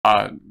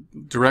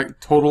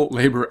direct total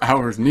labor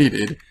hours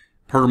needed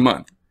per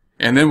month.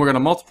 And then we're going to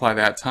multiply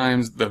that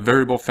times the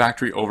variable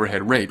factory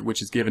overhead rate,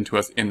 which is given to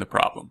us in the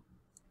problem.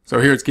 So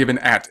here it's given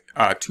at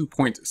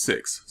 2.6.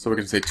 So we're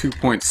going to say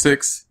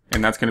 2.6,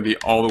 and that's going to be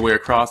all the way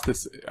across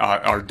this,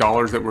 our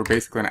dollars that we're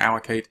basically going to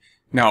allocate.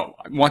 Now,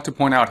 I want to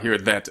point out here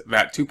that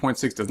that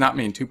 2.6 does not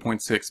mean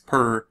 2.6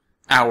 per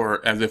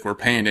hour as if we're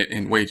paying it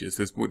in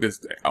wages.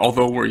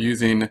 Although we're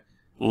using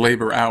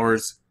labor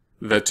hours,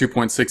 the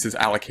 2.6 is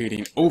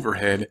allocating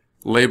overhead.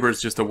 Labor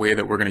is just a way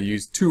that we're going to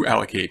use to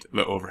allocate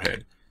the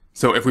overhead.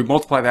 So if we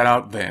multiply that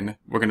out, then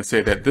we're going to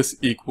say that this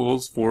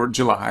equals, for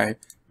July,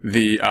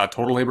 the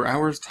total labor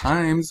hours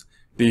times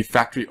the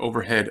factory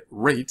overhead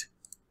rate.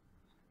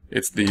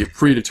 It's the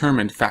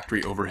predetermined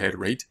factory overhead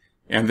rate.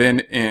 And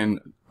then in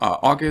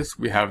August,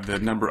 we have the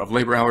number of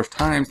labor hours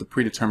times the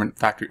predetermined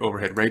factory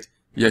overhead rate.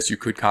 Yes, you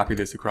could copy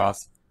this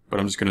across, but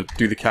I'm just going to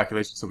do the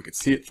calculation so we can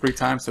see it 3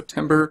 times.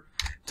 September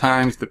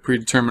times the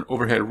predetermined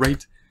overhead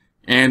rate.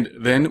 And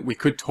then we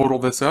could total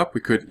this up.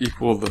 We could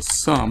equal the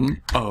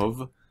sum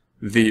of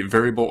the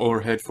variable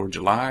overhead for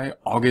July,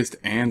 August,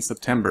 and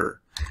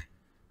September.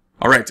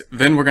 All right,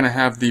 then we're going to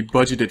have the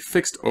budgeted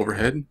fixed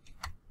overhead.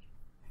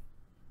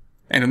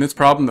 And in this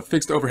problem, the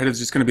fixed overhead is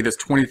just going to be this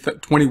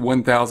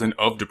 21,000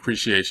 of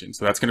depreciation.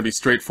 So that's going to be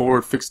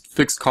straightforward.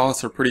 Fixed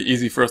costs are pretty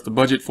easy for us to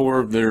budget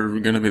for. They're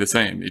going to be the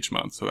same each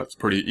month. So that's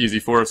pretty easy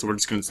for us. So we're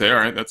just going to say, all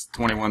right, that's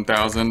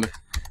 21,000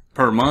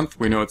 per month.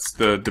 We know it's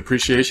the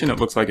depreciation. It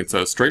looks like it's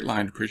a straight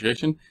line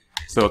depreciation.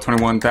 So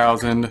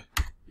 21,000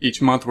 each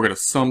month. We're going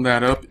to sum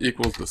that up,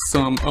 equals the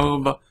sum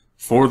of,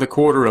 for the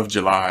quarter of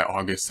July,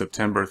 August,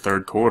 September,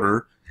 third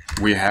quarter,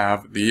 we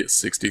have the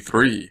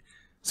 63.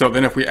 So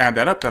then if we add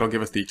that up, that'll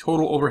give us the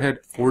total overhead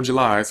for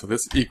July. So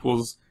this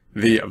equals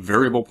the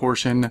variable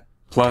portion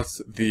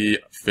plus the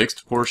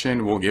fixed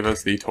portion will give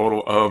us the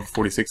total of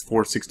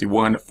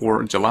 46,461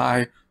 for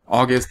July.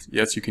 August,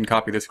 yes, you can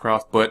copy this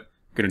across, but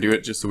I'm going to do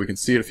it just so we can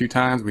see it a few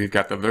times. We've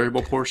got the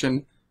variable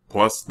portion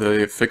plus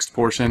the fixed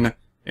portion,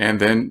 and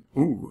then,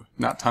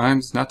 not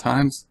times,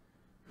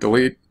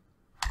 delete,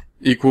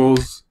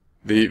 equals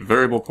the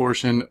variable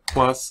portion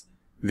plus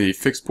the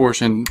fixed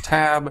portion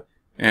tab.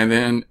 And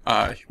then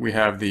we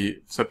have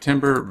the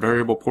September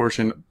variable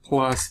portion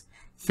plus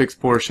fixed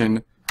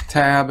portion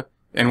tab.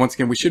 And once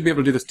again, we should be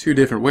able to do this 2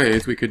 different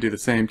ways. We could do the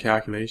same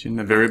calculation,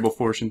 the variable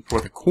portion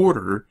for the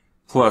quarter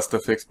plus the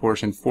fixed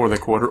portion for the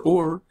quarter,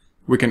 or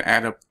we can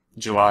add up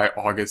July,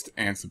 August,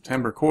 and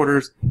September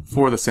quarters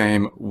for the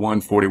same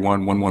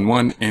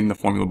 141,111 in the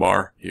formula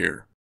bar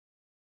here.